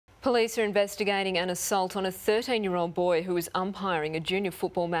Police are investigating an assault on a 13-year-old boy who was umpiring a junior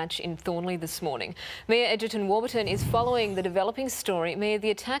football match in Thornley this morning. Mia Edgerton-Warburton is following the developing story. Mia,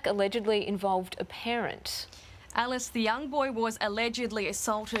 the attack allegedly involved a parent. Alice, the young boy was allegedly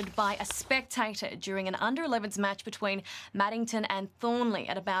assaulted by a spectator during an under-11s match between Maddington and Thornley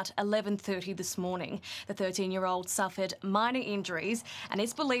at about 11:30 this morning. The 13-year-old suffered minor injuries and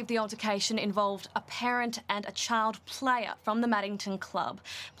it's believed the altercation involved a parent and a child player from the Maddington club.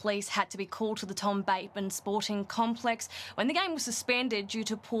 Police had to be called to the Tom Bateman Sporting Complex when the game was suspended due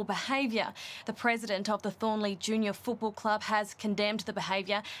to poor behaviour. The president of the Thornley Junior Football Club has condemned the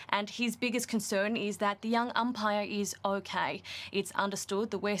behaviour and his biggest concern is that the young umpire is okay. It's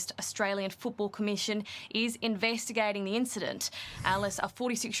understood the West Australian Football Commission is investigating the incident. Alice, a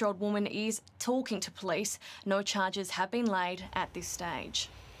 46-year-old woman, is talking to police. No charges have been laid at this stage.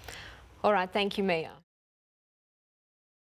 All right, thank you, Mia.